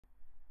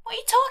What are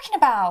you talking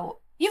about?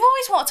 You've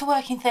always wanted to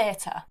work in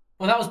theatre.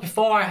 Well, that was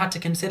before I had to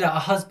consider a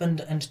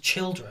husband and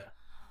children.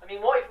 I mean,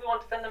 what if we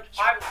want to send them to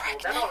private school?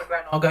 Then I'll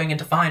regret not going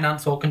into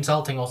finance or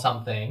consulting or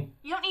something.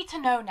 You don't need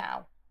to know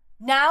now.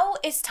 Now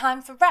is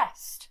time for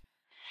rest.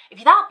 If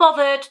you're that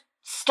bothered,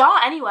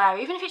 start anywhere,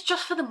 even if it's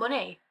just for the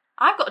money.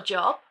 I've got a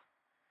job.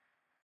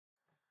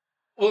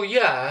 Well,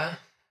 yeah.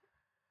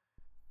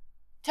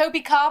 Toby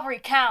Carberry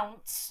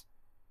counts.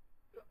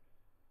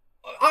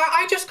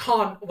 I just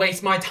can't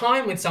waste my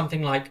time with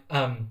something like,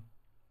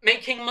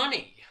 making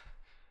money.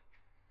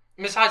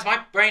 Besides,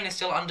 my brain is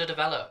still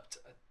underdeveloped.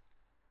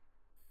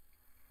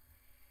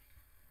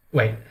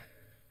 Wait.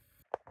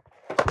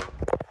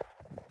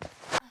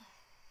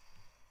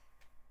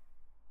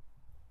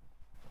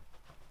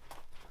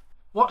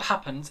 What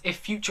happens if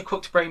future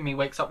cooked brain me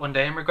wakes up one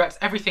day and regrets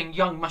everything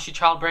young mushy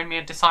child brain me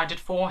had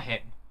decided for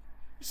him?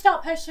 You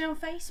start posting on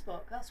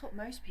Facebook. That's what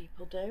most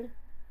people do.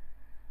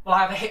 Well,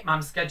 I have a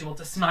hitman scheduled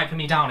to sniper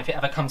me down if it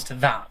ever comes to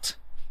that.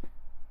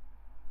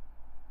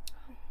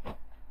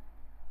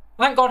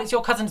 Thank God it's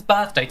your cousin's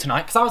birthday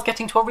tonight, because I was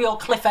getting to a real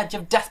cliff edge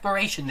of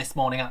desperation this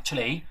morning,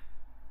 actually.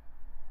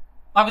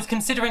 I was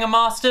considering a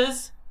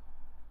master's.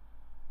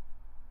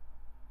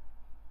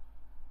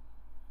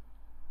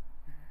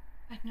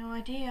 I had no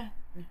idea.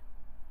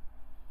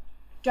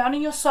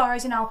 Drowning your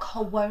sorrows in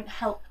alcohol won't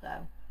help,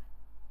 though.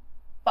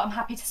 But I'm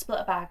happy to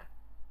split a bag.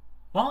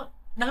 What?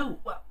 No,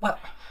 well,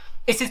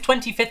 it's his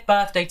 25th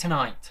birthday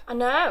tonight. I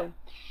know.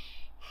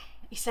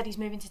 He said he's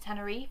moving to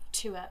Tenerife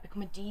to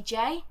become a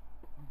DJ.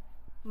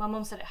 My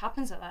mum said it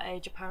happens at that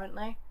age,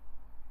 apparently.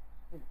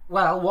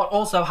 Well, what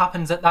also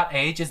happens at that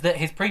age is that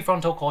his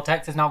prefrontal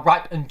cortex is now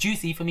ripe and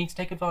juicy for me to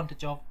take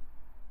advantage of.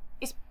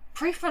 Is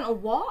prefrontal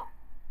what?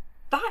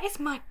 That is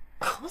my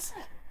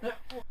cousin.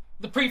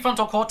 The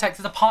prefrontal cortex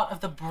is a part of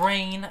the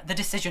brain, the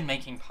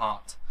decision-making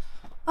part.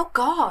 Oh,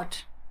 God.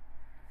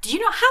 Do you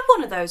not have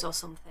one of those or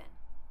something?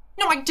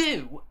 No, I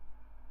do.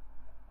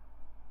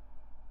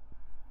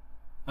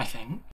 I think.